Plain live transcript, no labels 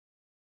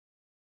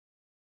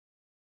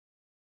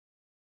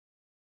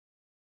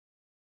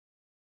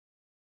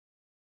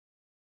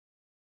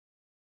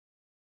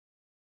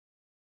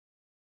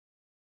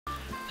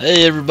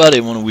Hey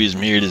everybody, One of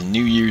Wisdom here. It is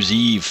New Year's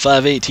Eve,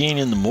 5:18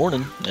 in the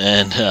morning,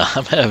 and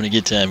I'm having a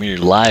good time here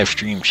to live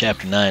stream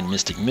Chapter 9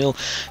 Mystic Mill.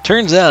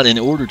 Turns out, in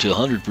order to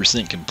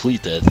 100%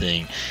 complete that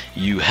thing,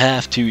 you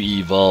have to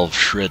evolve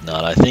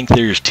Shrednaught. I think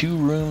there's 2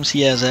 rooms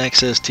he has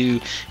access to,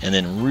 and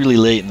then really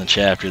late in the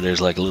chapter there's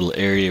like a little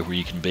area where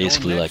you can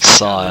basically like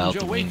saw out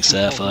the winged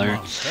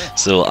sapphire.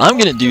 So I'm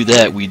going to do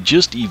that. We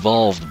just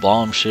evolved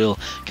Bombshell,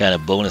 kind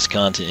of bonus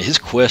content. His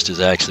quest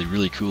is actually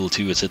really cool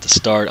too. It's at the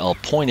start. I'll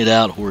point it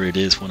out where it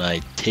is when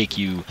I take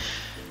you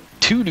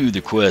to do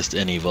the quest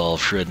and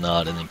evolve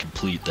Shrednaught and then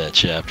complete that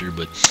chapter.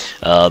 But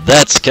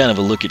that's kind of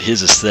a look at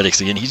his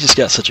aesthetics. Again, he's just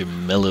got such a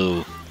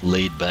mellow,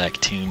 laid-back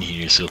tune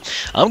here. So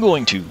I'm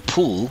going to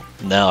pull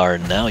our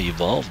now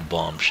evolved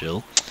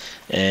Bombshell.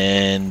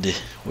 And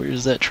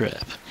where's that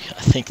trap?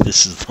 I think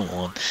this is the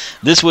one.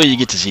 This way you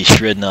get to see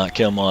Shrednaught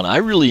come on. I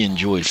really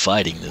enjoyed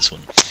fighting this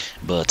one.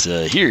 But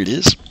here it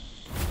is.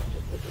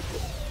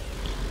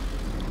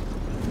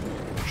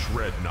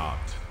 Shrednaught.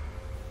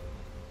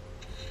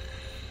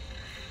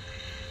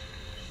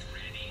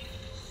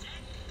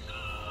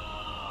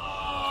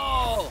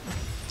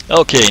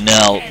 Okay,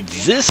 now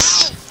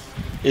this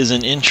is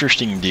an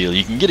interesting deal.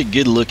 You can get a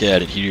good look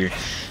at it here.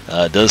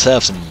 It does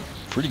have some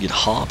pretty good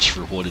hops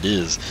for what it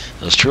is.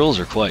 Those trolls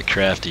are quite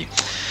crafty.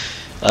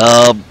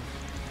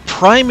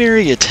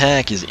 Primary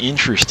attack is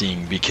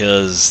interesting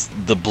because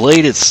the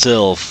blade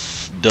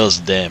itself does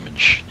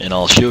damage, and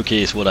I'll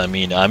showcase what I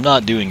mean. I'm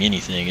not doing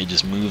anything, it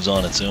just moves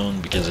on its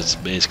own because it's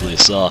basically a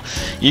saw.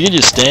 You can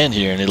just stand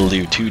here and it'll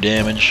do 2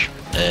 damage,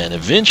 and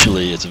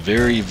eventually it's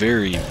very,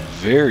 very,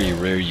 very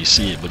rare you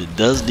see it, but it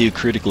does do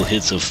critical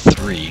hits of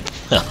 3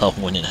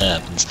 when it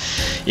happens.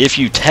 If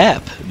you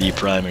tap the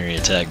primary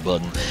attack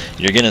button,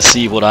 you're gonna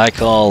see what I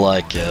call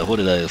like what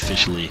did I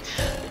officially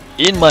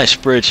in my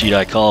spreadsheet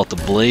I call it the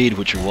blade,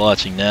 which you're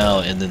watching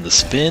now, and then the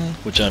spin,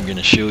 which I'm going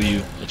to show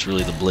you. It's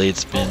really the blade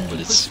spin, but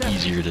it's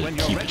easier to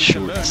keep it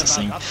short and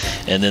succinct.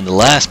 And then the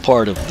last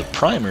part of the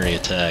primary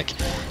attack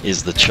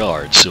is the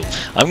charge. So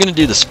I'm going to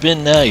do the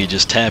spin now. You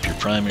just tap your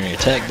primary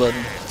attack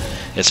button.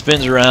 It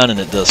spins around and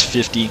it does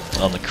 50.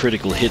 On the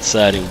critical hit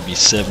side it would be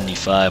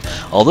 75,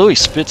 although he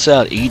spits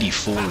out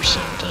 84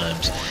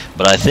 sometimes.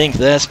 But I think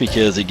that's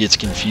because it gets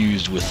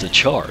confused with the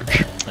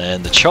charge.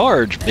 And the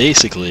charge,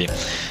 basically,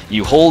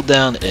 you hold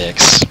down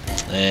X,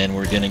 and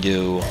we're going to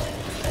go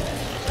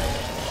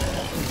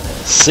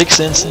 6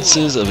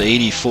 instances of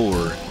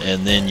 84,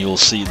 and then you'll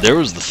see there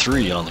was the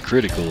 3 on the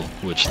critical,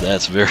 which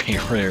that's very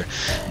rare,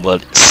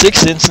 but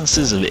 6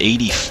 instances of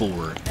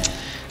 84.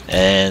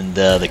 And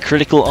the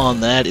critical on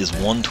that is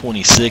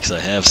 126. I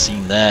have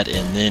seen that.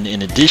 And then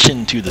in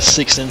addition to the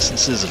 6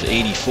 instances of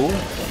 84,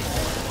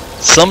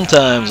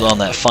 sometimes on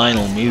that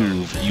final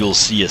move you'll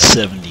see a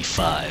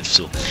 75.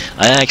 So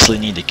I actually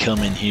need to come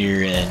in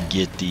here and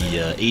get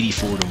the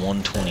 84 to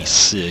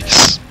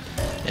 126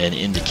 and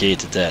indicate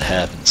that that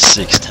happens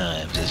 6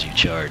 times as you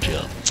charge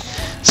up.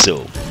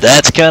 So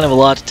that's kind of a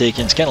lot to take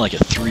in. It's kind of like a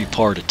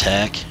 3-part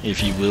attack,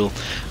 if you will.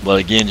 But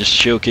again, just to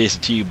showcase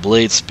it to you,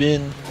 blade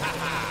spin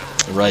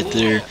right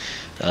there,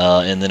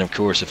 and then of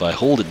course if I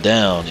hold it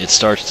down it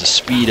starts to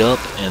speed up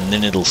and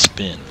then it'll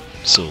spin.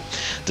 So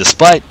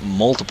despite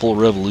multiple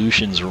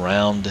revolutions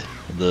around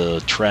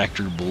the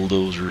tractor,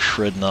 bulldozer,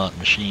 Shrednaught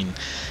machine,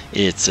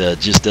 it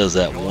just does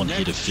that one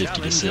hit of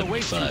 50 to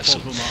 75. So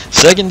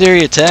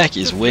secondary attack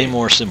is way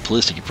more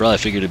simplistic. You probably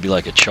figured it'd be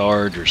like a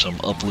charge or some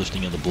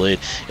uplifting of the blade.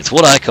 It's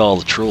what I call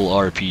the troll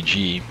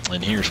RPG,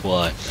 and here's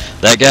why.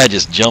 That guy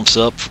just jumps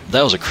up.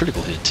 That was a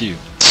critical hit too.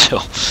 So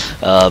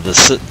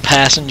the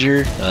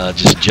passenger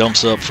just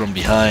jumps up from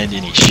behind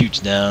and he shoots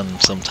down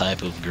some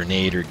type of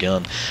grenade or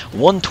gun.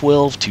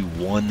 112 to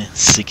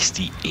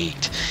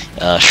 168.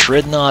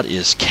 Shrednaught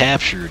is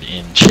captured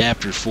in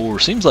Chapter 4.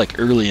 Seems like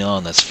early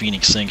on. That's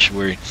Phoenix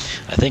Sanctuary.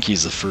 I think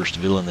he's the first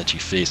villain that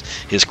you face.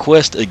 His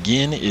quest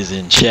again is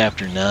in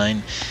Chapter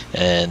 9,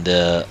 and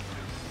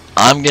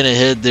I'm going to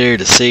head there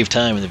to save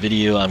time in the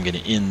video. I'm going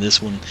to end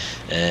this one,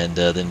 and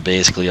then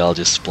basically I'll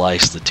just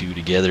splice the 2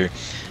 together.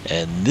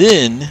 And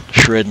then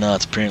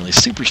Shrednaught's apparently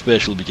super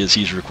special because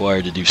he's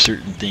required to do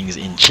certain things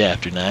in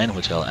Chapter 9,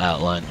 which I'll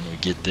outline when we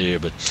get there.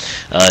 But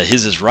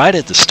his is right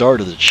at the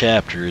start of the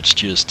chapter. It's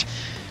just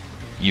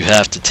you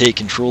have to take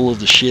control of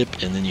the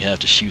ship, and then you have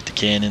to shoot the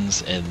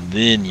cannons, and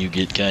then you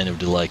get kind of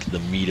to like the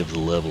meat of the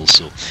level.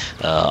 So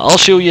I'll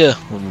show you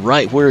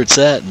right where it's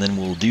at, and then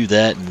we'll do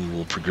that, and we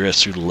will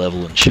progress through the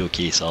level and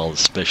showcase all the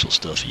special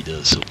stuff he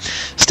does. So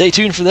stay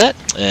tuned for that,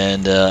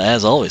 and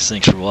as always,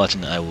 thanks for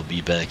watching. I will be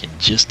back in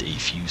just a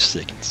few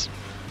seconds.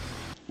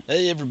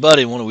 Hey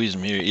everybody, One of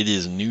Wisdom here. It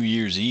is New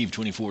Year's Eve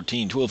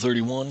 2014,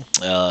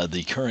 12:31.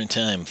 The current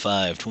time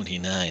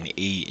 5:29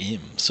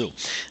 a.m. So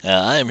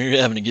I am here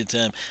having a good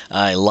time.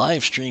 I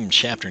live streamed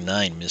Chapter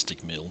 9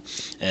 Mystic Mill,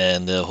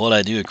 and what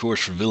I do, of course,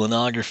 for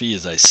Villainography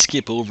is I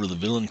skip over the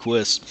villain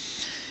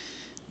quests.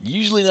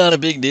 Usually not a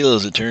big deal,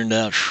 as it turned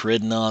out.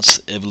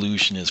 Shrednaught's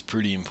evolution is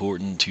pretty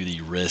important to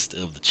the rest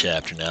of the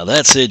chapter. Now,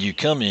 that said, you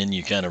come in,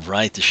 you kind of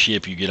right the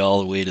ship, you get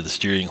all the way to the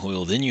steering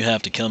wheel, then you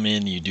have to come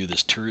in, you do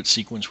this turret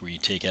sequence where you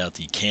take out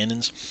the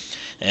cannons,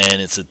 and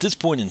it's at this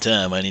point in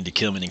time I need to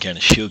come in and kind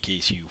of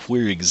showcase you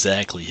where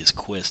exactly his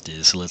quest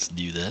is, so let's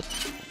do that.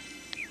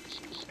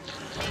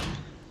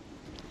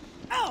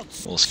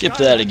 We'll skip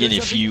that again.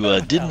 If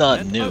you did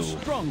not know,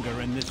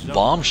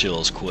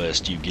 Bombshell's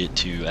quest you get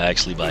to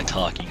actually by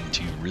talking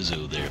to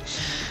Rizzo there.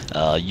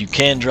 You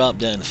can drop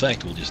down. In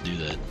fact, we'll just do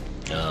that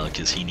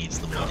because he needs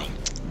the money.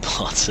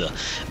 But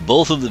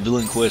both of the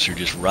villain quests are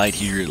just right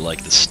here at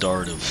like the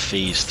start of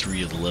phase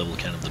 3 of the level,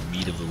 kind of the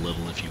meat of the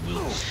level, if you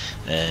will.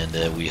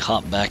 And we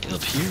hop back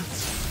up here,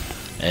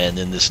 and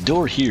then this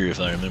door here, if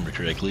I remember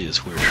correctly,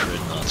 is where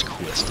Shrednaught's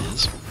quest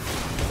is.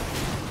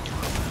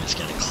 Just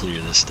kind of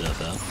clear this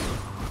stuff out.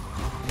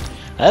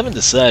 I haven't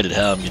decided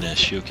how I'm going to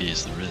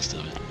showcase the rest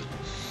of it,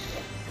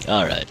 but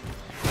alright.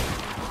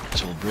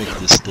 So we'll break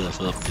this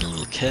stuff up, get a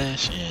little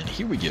cash, and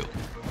here we go.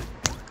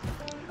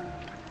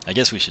 I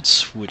guess we should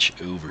switch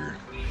over.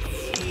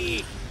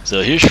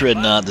 So here's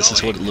Shrednaught. This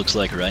is what it looks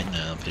like right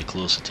now. Pay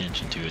close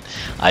attention to it.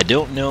 I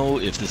don't know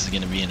if this is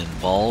going to be an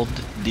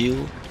involved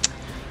deal.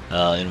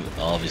 And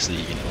obviously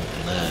you can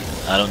open that.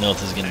 I don't know if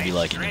this is going to be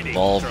like an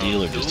involved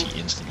deal or just he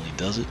instantly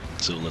does it.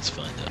 So let's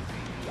find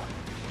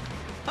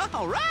out.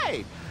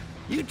 Alright!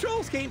 You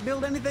trolls can't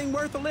build anything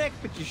worth a lick,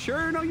 but you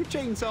sure know your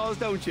chainsaws,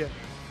 don't you?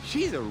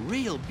 She's a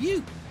real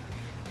beaut.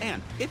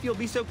 And if you'll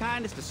be so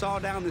kind as to saw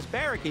down this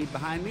barricade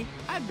behind me,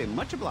 I'd be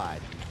much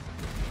obliged.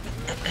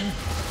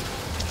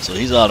 So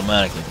he's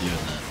automatically doing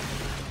that.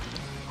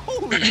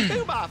 Holy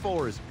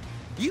 2x4s!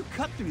 You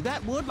cut through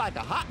that wood like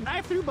a hot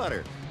knife through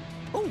butter.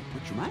 Oh,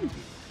 which reminds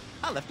me,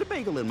 I left a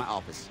bagel in my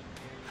office.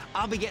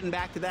 I'll be getting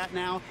back to that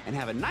now and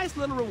have a nice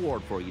little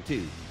reward for you,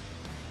 too.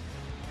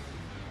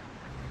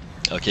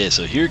 Okay,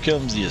 so here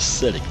comes the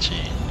aesthetic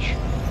change.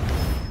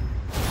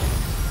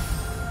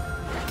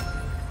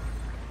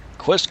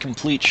 Quest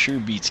complete sure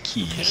beats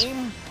keys.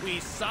 We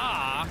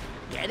saw.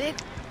 Get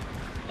it?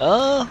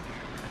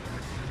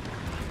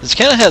 This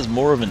kind of has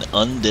more of an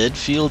undead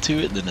feel to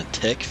it than a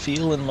tech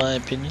feel, in my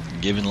opinion,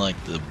 given like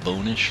the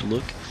bonish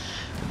look.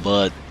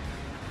 But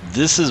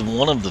this is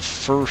one of the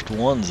first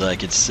ones I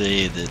could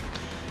say that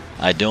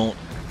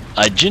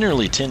I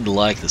generally tend to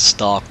like the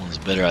stock ones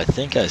better. I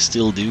think I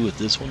still do with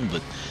this one,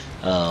 but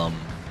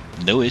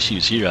no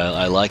issues here.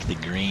 I like the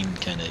green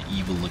kind of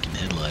evil looking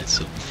headlights.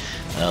 So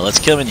let's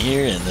come in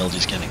here and they'll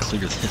just kind of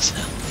clear this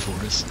out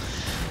for us.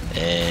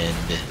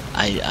 And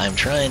I'm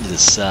trying to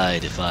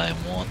decide if I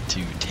want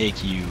to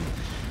take you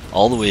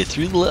all the way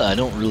through the level. I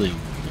don't really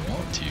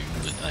want to,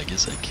 but I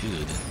guess I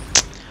could.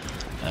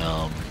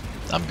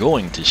 I'm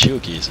going to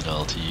showcase it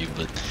all to you,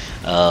 but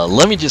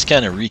let me just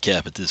kind of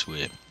recap it this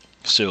way.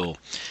 So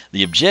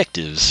the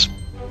objectives,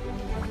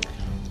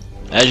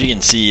 as you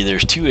can see,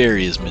 there's 2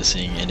 areas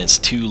missing, and it's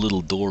 2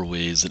 little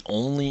doorways that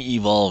only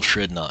Evolved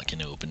Shrednaught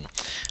can open.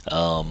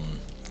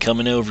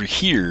 Coming over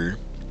here,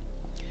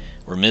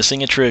 we're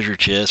missing a treasure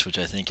chest, which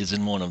I think is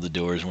in one of the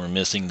doors, and we're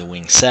missing the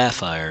winged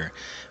sapphire,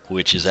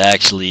 which is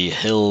actually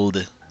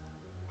held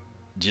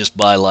just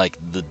by like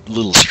the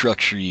little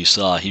structure you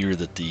saw here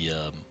that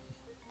the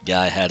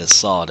guy had us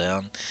saw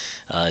down.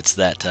 It's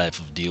that type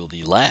of deal.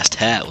 The last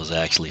hat was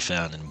actually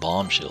found in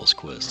Bombshell's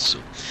quest, so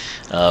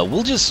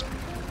we'll just,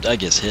 I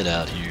guess, head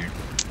out here.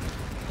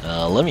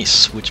 Let me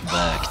switch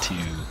back to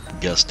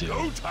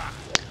Gusto,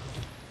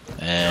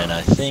 and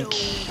I think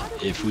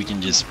if we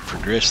can just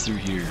progress through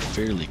here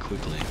fairly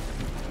quickly.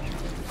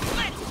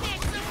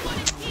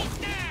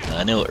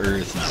 I know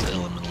Earth is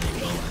elementally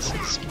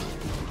bonuses,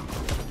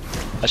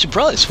 but I should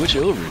probably switch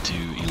over to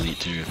Elite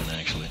Terrific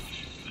actually.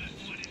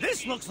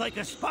 This looks like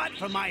a spot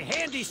for my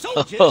handy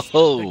soldiers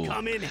to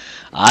come in.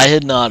 I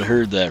had not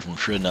heard that from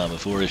Shrednaught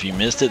before. If you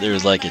missed it, there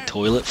was like a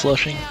toilet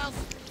flushing.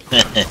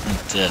 And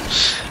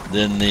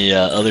then the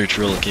other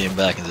troll came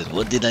back and said,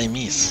 "What did I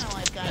miss?"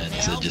 And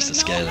he said, "Just a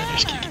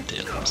Skylanders kicking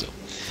tail." So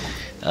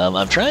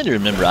I'm trying to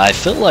remember. I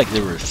felt like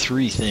there were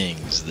 3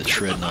 things that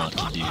Shrednaught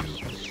could do.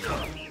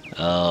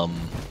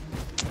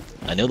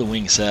 I know the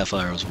winged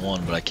sapphire was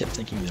one, but I kept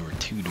thinking there were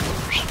 2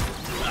 doors.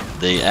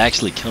 They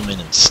actually come in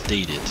and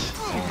state it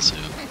also.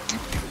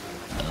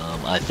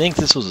 I think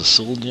this was a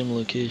soul gem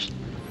location.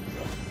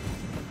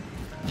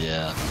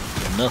 Yeah,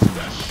 nothing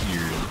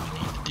here that we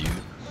need to do.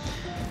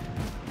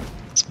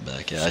 Let's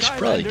back out. I should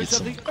probably get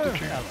some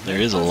quicker. There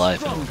is a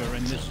life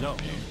element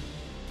up here.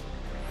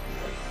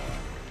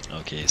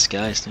 Okay,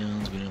 sky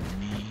stones we don't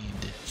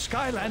need.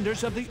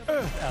 Skylanders of the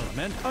Earth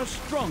element are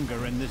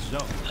stronger in this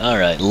zone.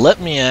 Alright, let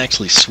me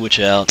actually switch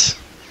out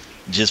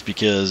just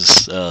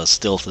because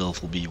Stealth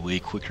Elf will be way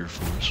quicker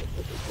for us.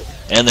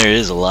 And there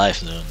is a life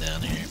zone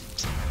down here.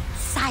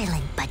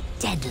 Silent but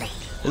deadly.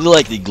 This is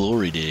like the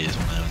glory days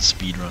when I would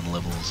speedrun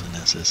levels in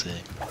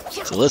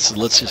SSA. So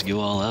let's just go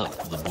all out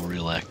with the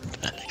Boreal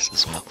Acrobatics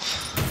as well.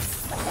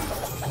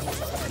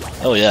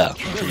 Oh yeah, I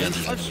forgot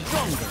there's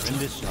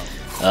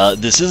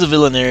enemies. This is a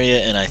villain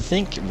area, and I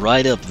think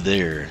right up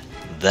there,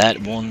 that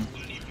one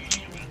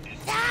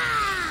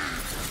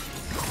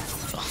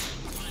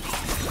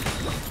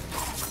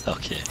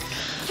Okay.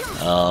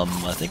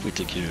 I think we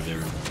took care of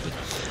everyone. But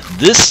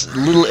this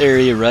little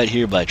area right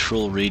here by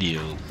Troll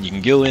Radio, you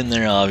can go in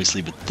there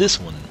obviously, but this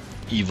one,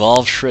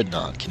 Evolved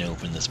Shrednaught, can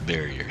open this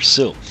barrier.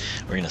 So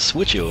we're going to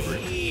switch over,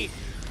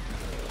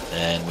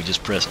 and we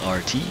just press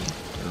RT,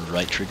 or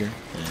right trigger,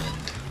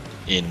 and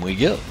in we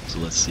go. So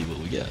let's see what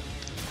we got.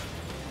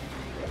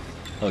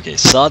 Okay,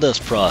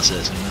 Sawdust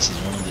Processing, this is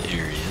one of the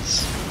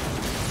areas.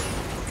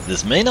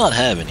 This may not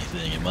have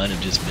anything, it might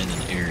have just been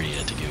an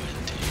area to go into.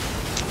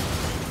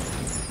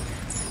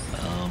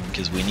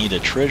 Because we need a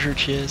treasure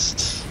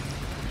chest,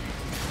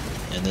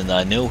 and then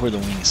I know where the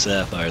Winged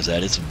Sapphire is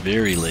at. It's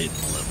very late in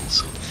the level,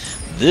 so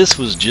this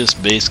was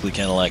just basically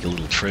kind of like a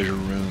little treasure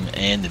room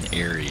and an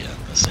area,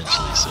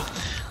 essentially. So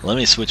let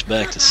me switch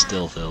back to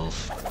Stealth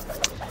Elf,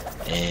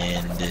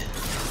 and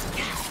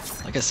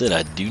like I said,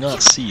 I do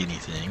not see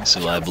anything,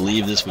 so I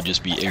believe this would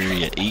just be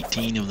area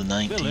 18 of the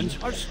 19. Villains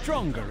are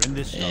stronger in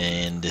this zone.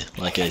 And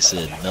like I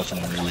said,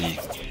 nothing really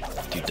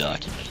to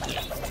document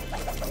there.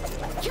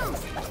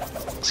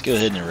 Let's go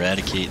ahead and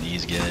eradicate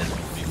these guys. It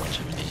won't be much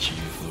of an issue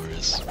for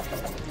us.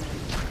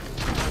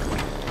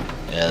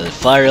 Yeah, the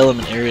fire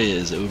element area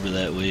is over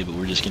that way, but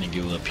we're just going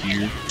to go up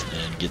here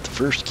and get the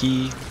first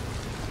key.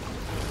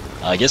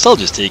 I guess I'll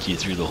just take you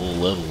through the whole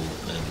level,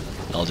 and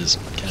I'll just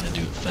kind of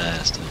do it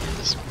fast, I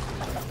guess.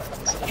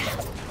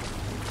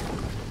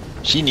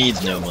 She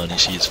needs no money,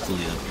 she is fully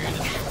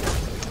upgraded.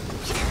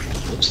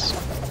 Whoops.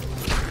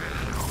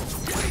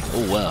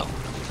 Oh wow.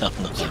 I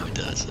don't know how he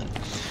does that.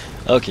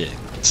 Okay,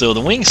 so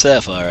the Winged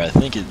Sapphire, I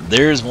think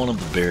there's one of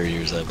the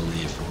barriers, I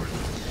believe, for it.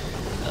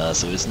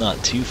 So it's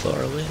not too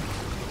far away.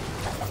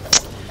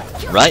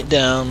 Right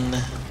down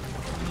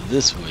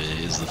this way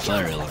is the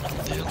fire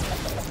elemental deal.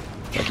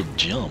 If I could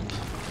jump,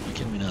 why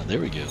can we not? There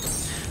we go.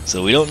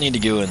 So we don't need to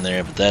go in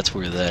there, but that's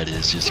where that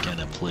is. Just kind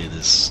of play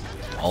this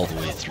all the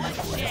way through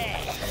for you.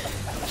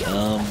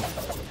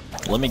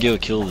 Let me go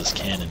kill this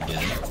cannon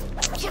guy,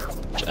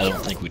 which I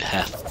don't think we'd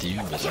have to do,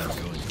 but I'm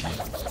going to.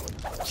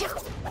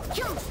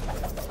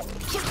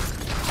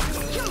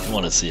 I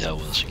want to see how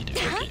well she can do.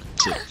 Okay,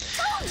 so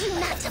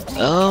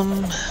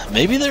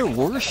maybe there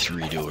were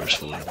 3 doors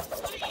for him.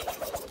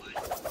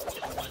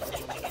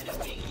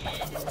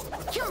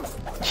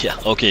 Yeah,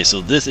 okay,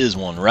 so this is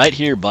one right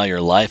here by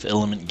your life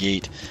element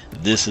gate.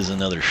 This is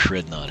another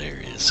Shrednaught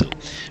area, so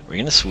we're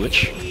gonna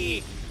switch.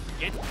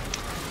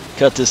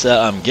 Cut this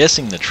out. I'm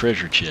guessing the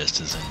treasure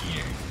chest is in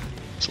here,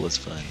 so let's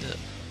find out.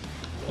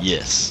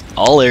 Yes,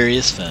 all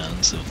areas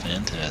found, so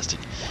fantastic.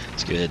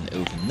 Let's go ahead and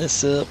open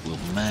this up. We'll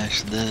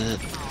mash that.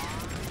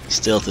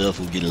 Stealth Elf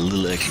will get a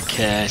little extra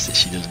cash that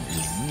she doesn't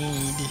really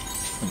need.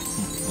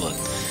 But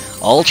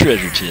all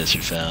treasure chests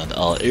are found,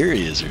 all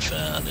areas are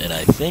found, and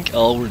I think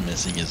all we're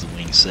missing is the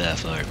Winged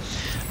Sapphire.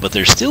 But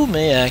there still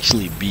may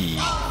actually be.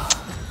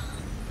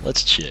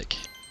 Let's check.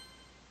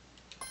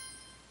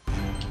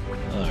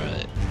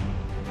 Alright.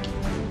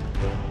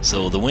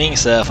 So the Winged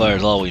Sapphire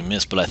is all we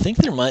missed, but I think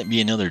there might be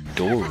another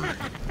door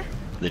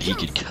that he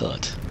could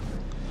cut.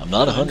 I'm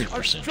not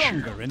 100%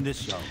 sure. In this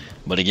zone.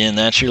 But again,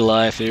 that's your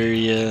life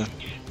area.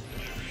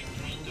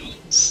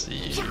 Let's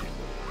see.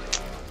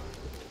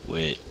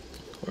 Wait,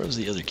 where was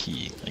the other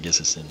key? I guess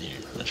it's in here.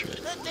 That's right.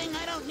 Good thing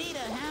I don't need a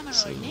hammer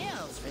or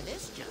nails for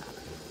this job.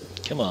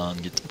 Come on,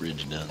 get the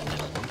bridge done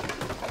now.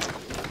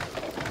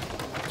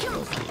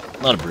 Okay,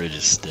 not a bridge,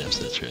 it's steps,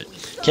 that's right.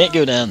 Can't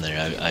go down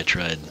there. I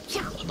tried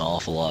an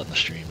awful lot in the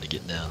stream to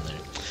get down there.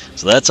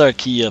 So that's our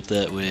key up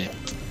that way.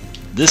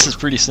 This is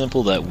pretty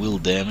simple, that will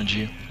damage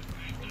you.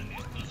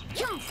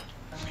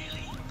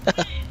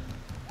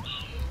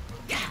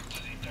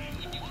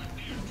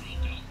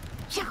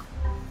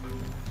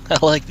 I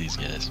like these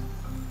guys.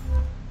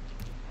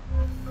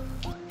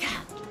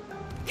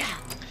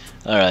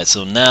 Alright,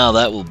 so now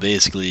that will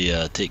basically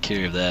take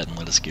care of that and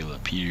let us go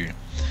up here.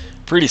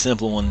 Pretty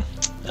simple one.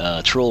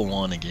 Troll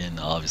 1 again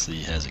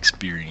obviously has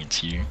experience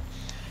here.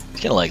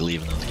 It's kind of like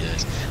leaving those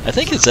guys. I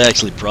think it's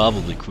actually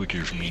probably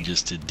quicker for me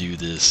just to do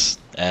this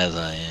as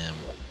I am.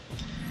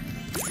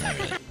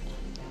 Alright,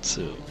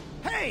 so.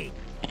 Hey!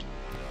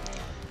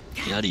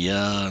 Yada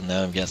yada,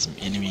 now I've got some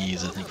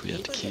enemies I think we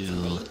have to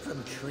kill.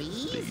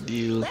 Big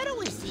deal. That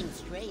always seems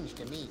strange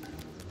to me.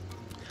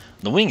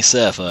 The Winged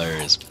Sapphire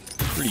is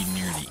pretty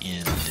near the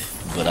end,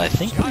 but I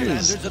think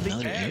there's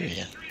another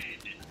area.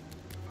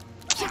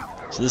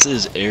 So this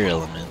is air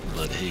element,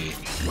 but hey.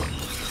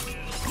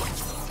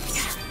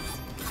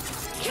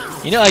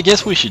 You know, I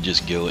guess we should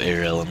just go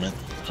air element.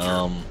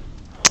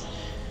 Let's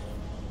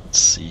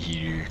see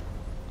here.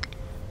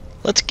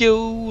 Let's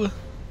go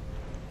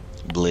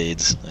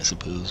Blades, I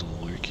suppose,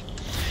 will work.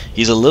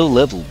 He's a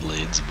low-level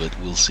Blades, but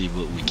we'll see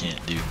what we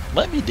can't do.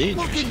 Might be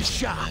dangerous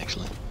using him,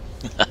 actually.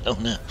 I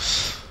don't know.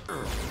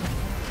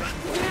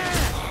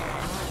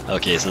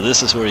 Okay, so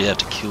this is where you have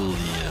to kill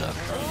the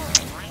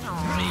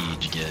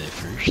mage guy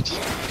first.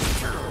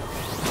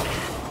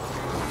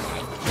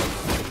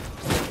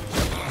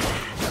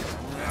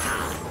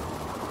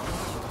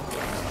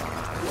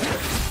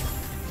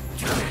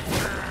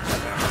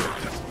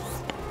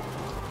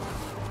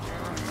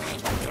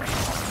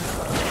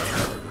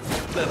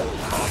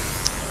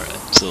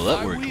 so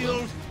that worked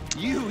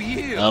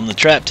well. The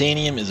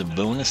Traptanium is a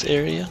bonus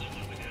area.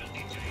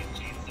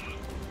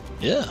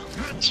 Yeah,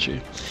 that's true.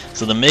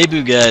 So the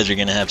Mabu guys are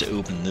gonna have to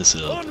open this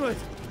up.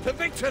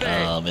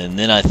 And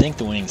then I think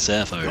the Winged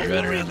Sapphire is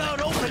right around that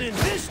corner.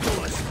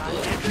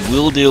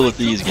 We'll deal with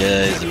these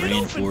guys. The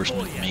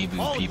reinforcement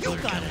Mabu people are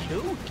coming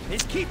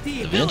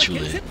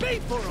eventually. Let's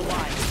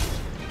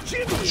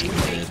go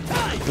ahead.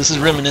 This is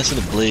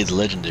reminiscent of Blade's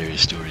legendary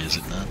story, is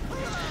it not?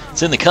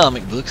 It's in the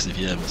comic books if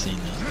you haven't seen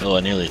those. Oh, I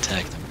nearly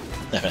attacked them.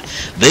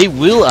 They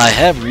will, I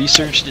have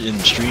researched it in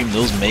the stream,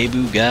 those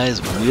Mabu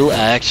guys will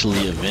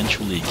actually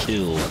eventually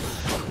kill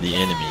the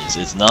enemies.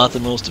 It's not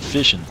the most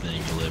efficient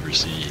thing you'll ever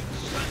see,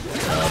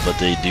 but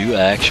they do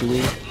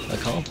actually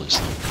accomplish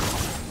something.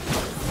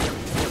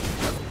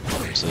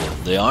 So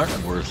they aren't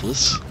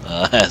worthless,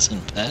 as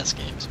in past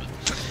games, but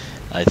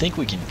I think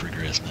we can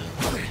progress now.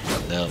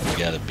 Now we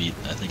gotta beat,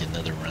 I think,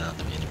 another round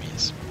of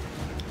enemies.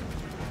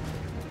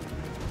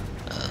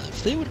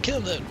 If they would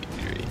come, that would be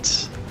great.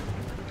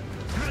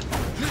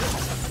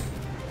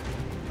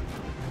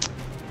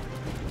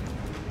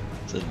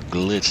 So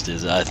glitched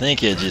is, I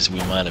think it just, we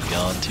might have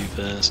gone too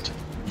fast.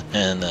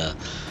 And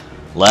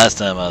last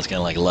time I was kind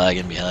of like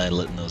lagging behind,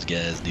 letting those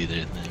guys do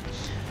their thing.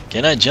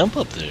 Can I jump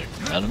up there?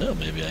 I don't know,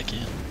 maybe I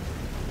can.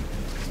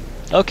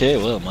 Okay,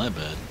 well, my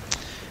bad.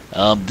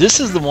 This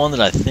is the one that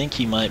I think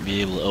he might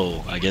be able to,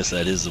 oh, I guess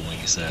that is the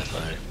Winged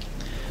Sapphire.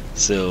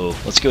 So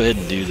let's go ahead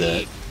and do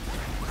that.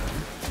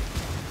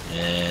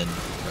 And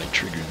right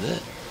trigger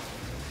that.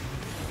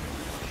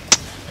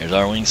 There's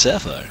our Winged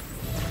Sapphire.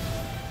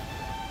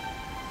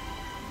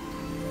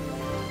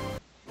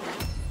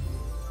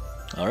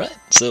 Alright,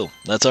 so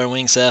that's our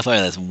Winged Sapphire.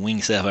 That's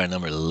Winged Sapphire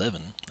number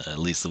 11, at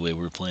least the way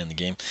we're playing the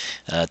game.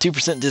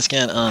 2%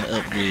 discount on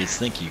upgrades.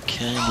 Thank you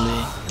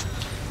kindly.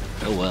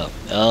 Oh wow.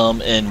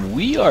 And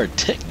we are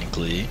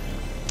technically,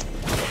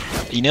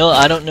 you know,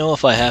 I don't know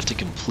if I have to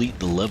complete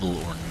the level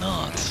or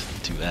not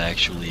to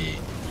actually,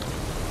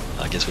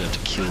 I guess we have to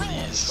kill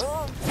these.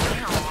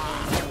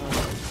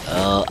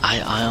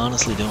 I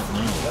honestly don't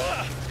know.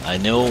 I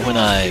know when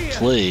I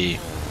play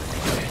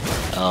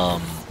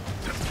the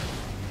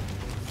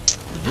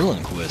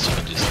villain quest you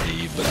can just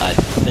leave, but I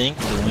think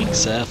the Winged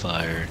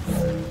Sapphire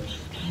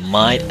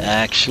might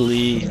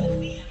actually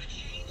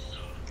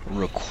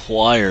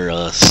require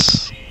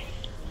us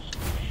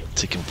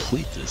to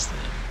complete this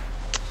thing,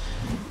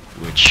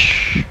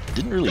 which I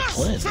didn't really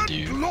plan to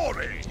do,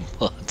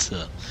 but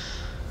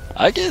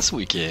I guess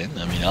we can.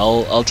 I mean,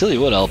 I'll tell you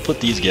what, I'll put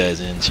these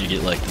guys in so you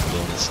get like the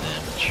bonus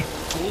damage.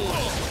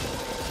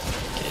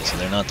 Okay, so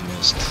they're not the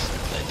most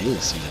ideally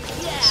suited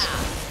for this.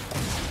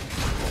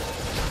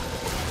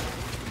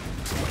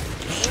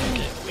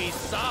 Okay.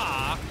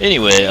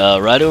 Anyway,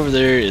 right over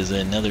there is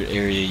another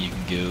area you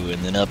can go,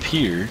 and then up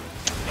here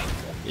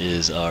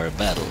is our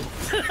battle.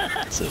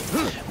 So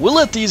we'll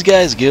let these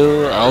guys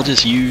go. I'll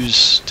just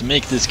use, to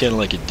make this kind of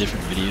like a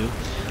different video,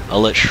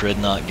 I'll let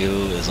Shrednaught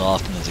go as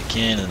often as I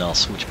can, and I'll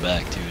switch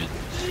back to it.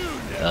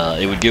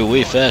 It would go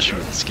way faster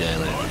with the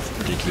Skylander,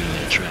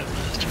 particularly a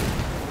Trapmaster.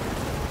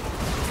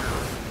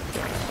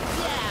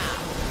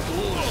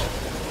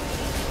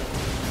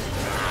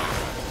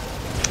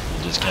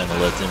 We'll just kind of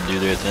let them do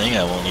their thing.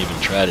 I won't even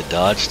try to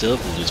dodge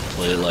stuff. We'll just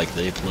play it like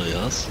they play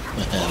us,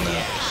 and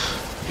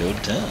go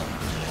to town.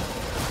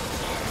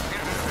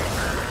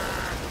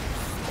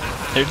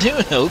 They're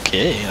doing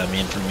okay. I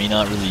mean, for me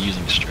not really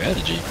using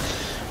strategy,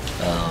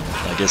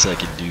 I guess I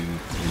could do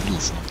a little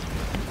something.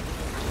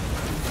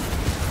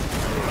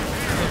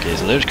 Okay,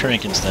 so there's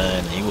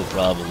Krankenstein. He will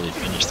probably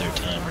finish their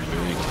timer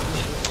very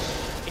quickly.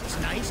 It's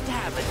nice to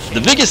have a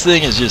The biggest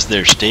thing is just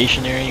they're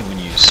stationary when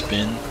you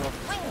spin.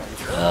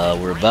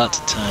 We're about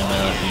to time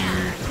out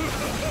here.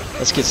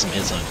 Let's get some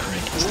hits on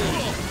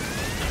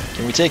Krankenstein.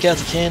 Can we take out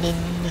the cannon?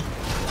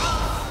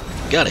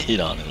 Got a hit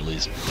on it at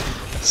least.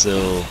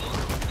 So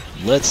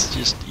let's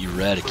just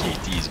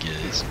eradicate these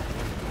guys.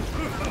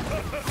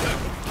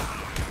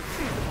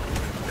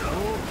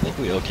 I think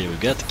okay, we've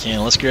got the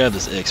cannon. Let's grab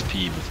this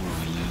XP before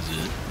we lose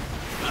it.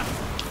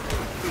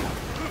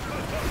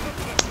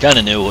 Kind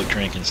of know what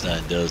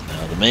Krankenstein does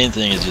now. The main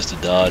thing is just to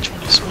dodge when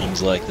he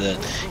swings like that.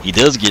 He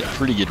does get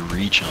pretty good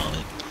reach on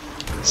it,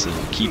 so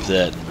keep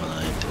that in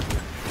mind.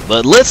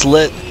 But let's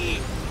let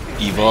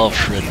Evolve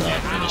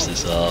Shrednaught finish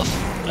this off.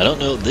 I don't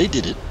know, they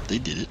did it. They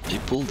did it. They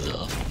pulled it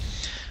off.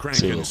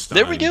 So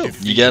there we go.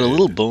 You got a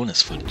little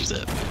bonus footage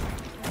that way.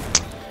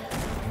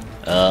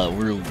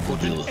 We'll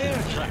deal with him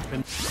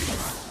later.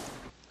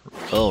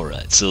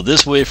 Alright, so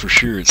this way for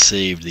sure it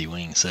saved the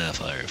Winged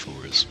Sapphire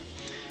for us.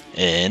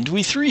 And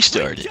we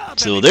 3-starred it.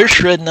 So there's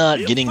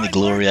Shrednaught getting the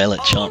glory. I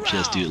let Chomp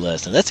Chest do it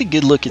last time. That's a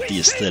good look at the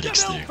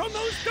aesthetics there.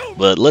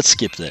 But let's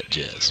skip that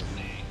jazz.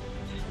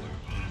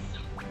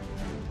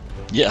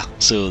 Yeah,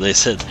 so they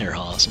said they're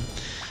awesome.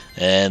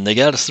 And they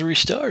got us 3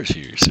 stars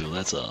here, so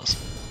that's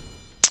awesome.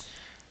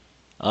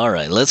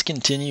 Alright, let's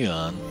continue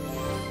on.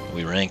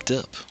 We ranked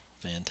up.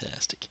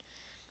 Fantastic.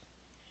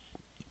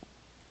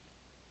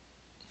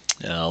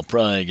 I'm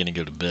probably going to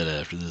go to bed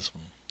after this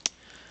one.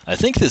 I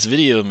think this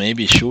video may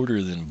be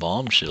shorter than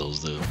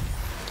Bombshells, though.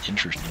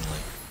 interestingly.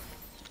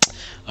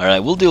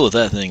 Alright, we'll deal with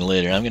that thing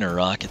later. I'm going to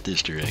rocket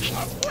this direction.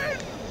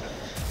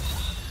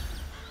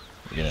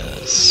 We're going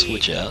to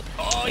switch out.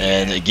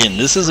 And again,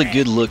 this is a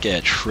good look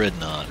at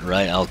Shrednaught,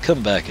 right? I'll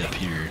come back up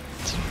here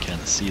so you can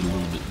kind of see it a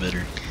little bit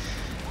better.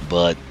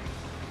 But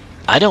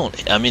I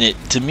mean,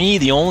 to me,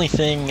 the only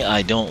thing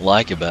I don't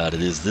like about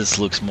it is this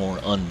looks more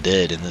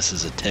undead, and this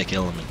is a tech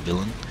element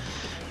villain.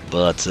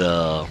 But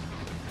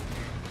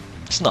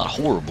it's not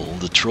horrible.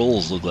 The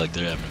trolls look like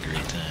they're having a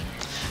great time.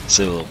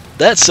 So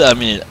that's, I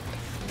mean,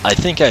 I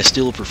think I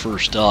still prefer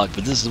stock,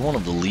 but this is one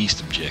of the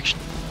least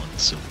objectionable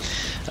ones. So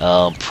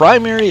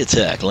primary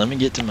attack. Let me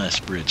get to my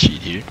spreadsheet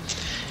here.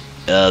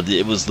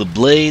 It was the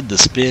blade, the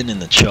spin,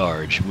 and the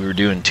charge. We were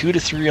doing 2 to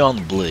 3 on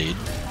the blade.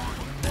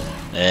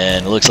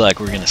 And it looks like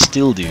we're going to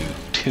still do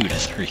 2 to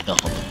 3 on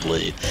the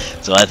blade.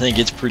 So I think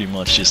it's pretty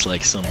much just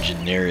like some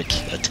generic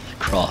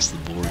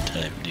across-the-board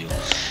type deal.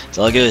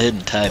 So I'll go ahead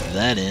and type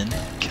that in,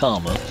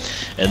 comma.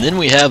 And then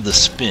we have the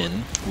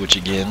spin, which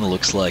again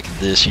looks like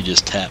this. You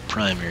just tap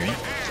primary.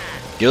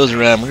 Goes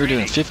around. We were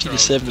doing 50 to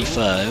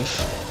 75.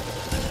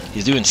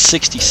 He's doing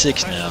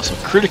 66 now. So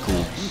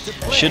critical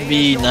should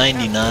be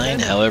 99.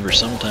 However,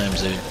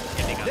 sometimes they...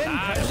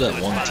 What's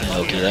that 110?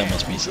 Okay, that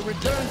must be something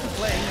different.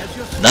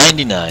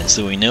 99,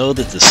 so we know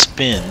that the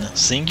spin,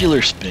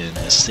 singular spin,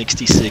 is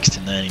 66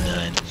 to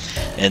 99.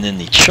 And then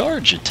the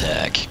charge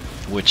attack,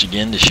 which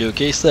again, to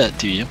showcase that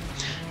to you,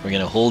 we're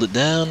going to hold it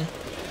down,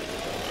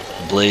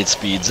 the blade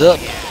speeds up,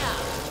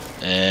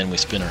 and we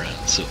spin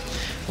around. So,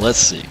 let's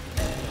see.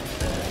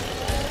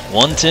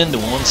 110 to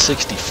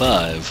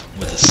 165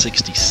 with a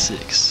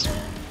 66.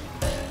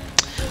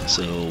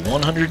 So,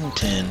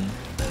 110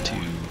 to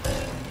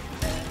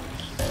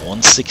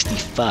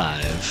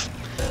 165,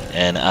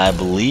 and I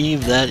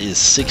believe that is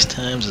 6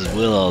 times as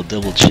well. I'll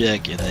double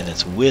check, and then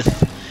it's with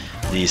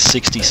the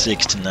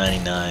 66 to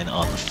 99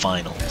 on the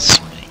final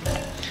swing.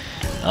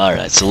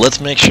 Alright, so let's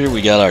make sure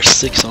we got our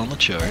 6 on the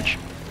charge.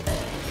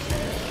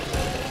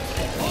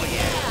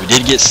 We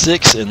did get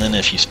 6, and then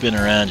if you spin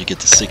around you get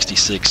the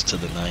 66 to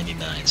the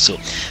 99. So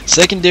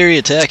secondary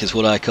attack is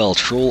what I call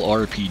Troll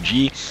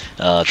RPG.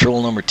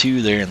 Troll number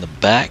 2 there in the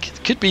back.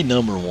 It could be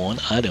number 1,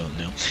 I don't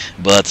know.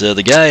 But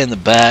the guy in the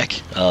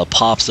back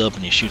pops up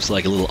and he shoots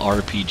like a little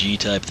RPG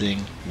type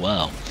thing.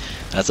 Wow,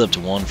 that's up to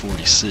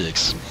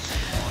 146.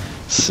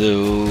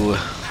 So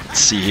let's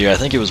see here. I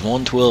think it was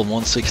 112,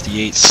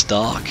 168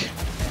 stock.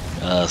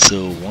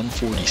 So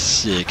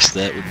 146,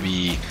 that would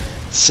be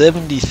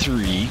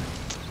 73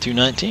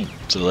 219.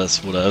 So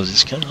that's what I was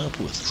just coming up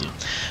with. So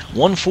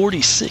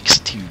 146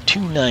 to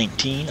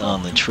 219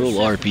 on the Troll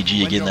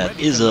RPG. Again, that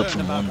is up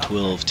from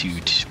 112 to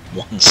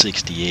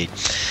 168.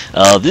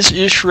 This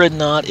is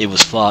Shrednaught. It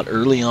was fought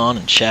early on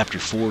in Chapter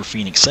 4,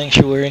 Phoenix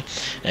Sanctuary.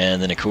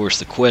 And then, of course,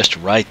 the quest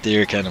right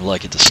there, kind of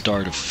like at the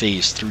start of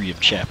Phase 3 of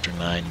Chapter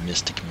 9,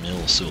 Mystic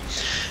Mill. So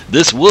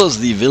this was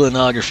the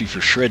Villainography for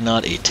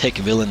Shrednaught, a tech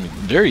villain.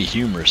 Very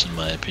humorous, in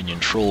my opinion.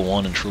 Troll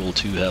 1 and Troll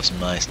 2 have some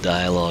nice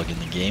dialogue in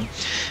the game.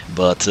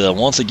 But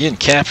once again,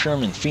 capture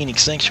him in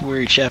Phoenix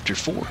Sanctuary Chapter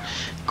 4.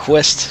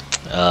 Quest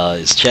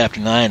is Chapter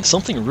 9.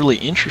 Something really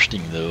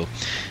interesting, though,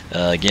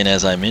 again,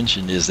 as I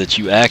mentioned, is that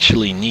you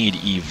actually need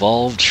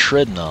evolved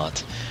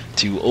Shrednaught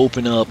to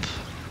open up,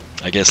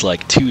 I guess,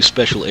 like 2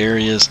 special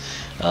areas,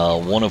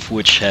 one of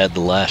which had the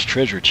last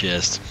treasure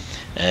chest,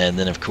 and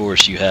then of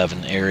course you have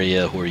an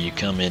area where you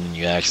come in and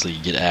you actually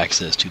get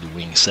access to the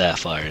winged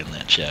sapphire in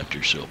that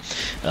chapter. So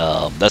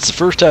that's the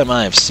first time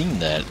I have seen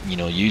that. You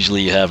know,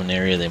 usually you have an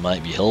area that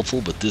might be helpful,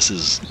 but this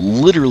is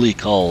literally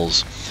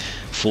calls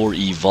for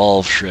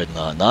evolved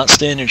Shrednaught, not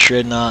standard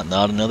Shrednaught,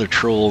 not another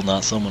troll,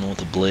 not someone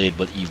with a blade,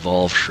 but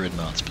evolved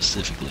Shrednaught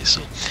specifically.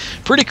 So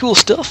pretty cool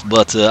stuff.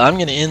 But I'm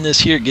going to end this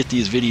here, get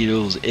these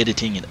videos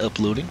editing and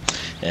uploading,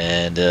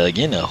 and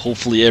again,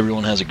 hopefully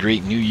everyone has a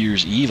great New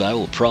Year's Eve. I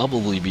will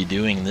probably be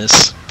doing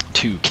this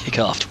to kick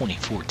off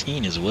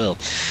 2014 as well.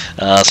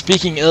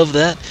 Speaking of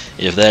that,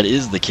 if that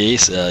is the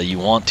case, you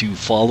want to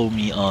follow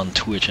me on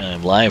Twitch. I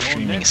am live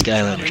streaming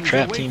Skylanders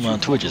Trap Team on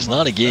Twitch. It's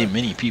not a game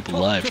many people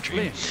live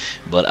stream,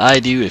 but I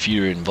do. If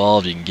you're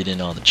involved, you can get in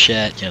on the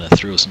chat, kind of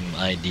throw some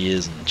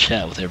ideas and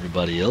chat with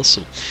everybody else.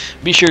 So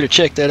be sure to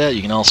check that out.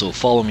 You can also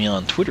follow me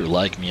on Twitter,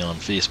 like me on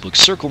Facebook,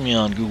 circle me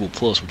on Google+,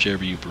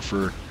 whichever you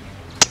prefer.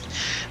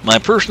 My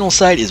personal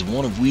site is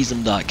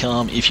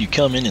oneofwisdom.com. If you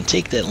come in and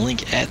take that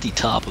link at the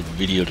top of the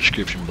video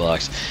description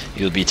box,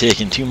 you'll be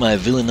taken to my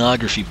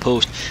Villainography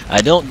post.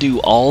 I don't do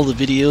all the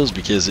videos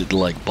because it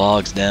like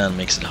bogs down,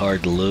 makes it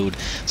hard to load.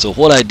 So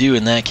what I do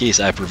in that case,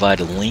 I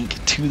provide a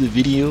link to the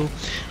video,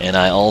 and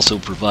I also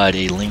provide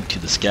a link to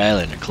the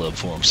Skylander Club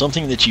Forum.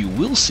 Something that you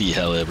will see,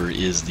 however,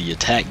 is the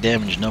attack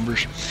damage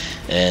numbers.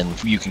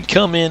 And you can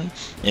come in,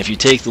 and if you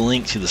take the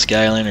link to the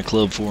Skylander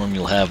Club Forum,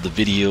 you'll have the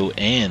video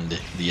and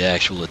the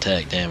actual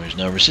attack damage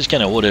numbers. Just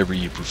kind of whatever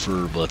you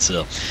prefer. But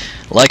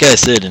like I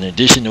said, in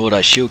addition to what I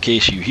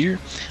showcase you here,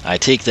 I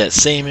take that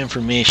same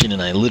information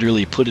and I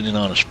literally put it in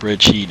on a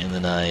spreadsheet, and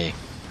then I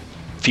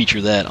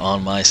feature that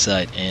on my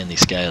site and the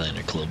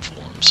Skylander Club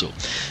Forum. So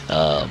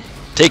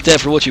take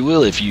that for what you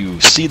will. If you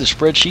see the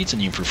spreadsheets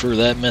and you prefer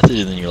that method,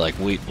 and then you're like,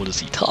 wait, what is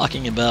he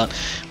talking about?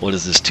 What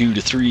is this 2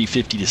 to 3,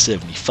 50 to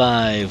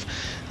 75,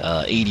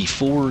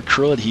 84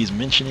 crud he's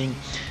mentioning?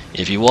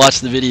 If you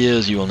watch the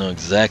videos, you will know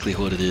exactly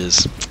what it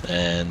is.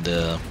 And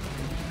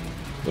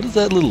what is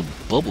that little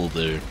bubble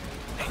there?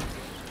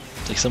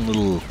 It's like some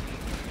little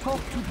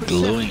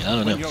glowing,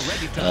 I don't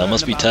know.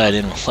 Must be tied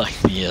in with like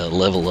the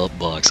level up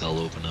box I'll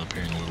open up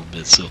here in a little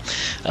bit. So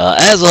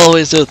as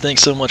always though,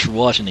 thanks so much for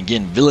watching.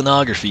 Again,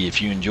 Villainography,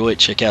 if you enjoy it,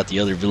 check out the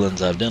other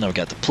villains I've done. I've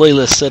got the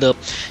playlist set up.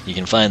 You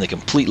can find the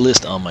complete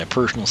list on my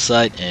personal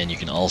site, and you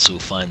can also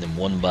find them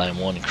one by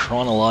one,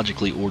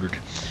 chronologically ordered.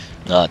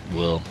 Not,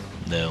 well,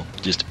 no,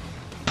 just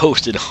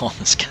posted on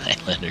the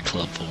Skylander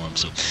Club Forum.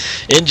 So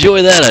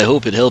enjoy that. I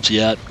hope it helps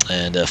you out.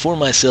 And for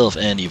myself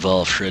and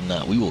Evolve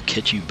Shrednaught, we will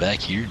catch you back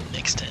here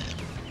next time.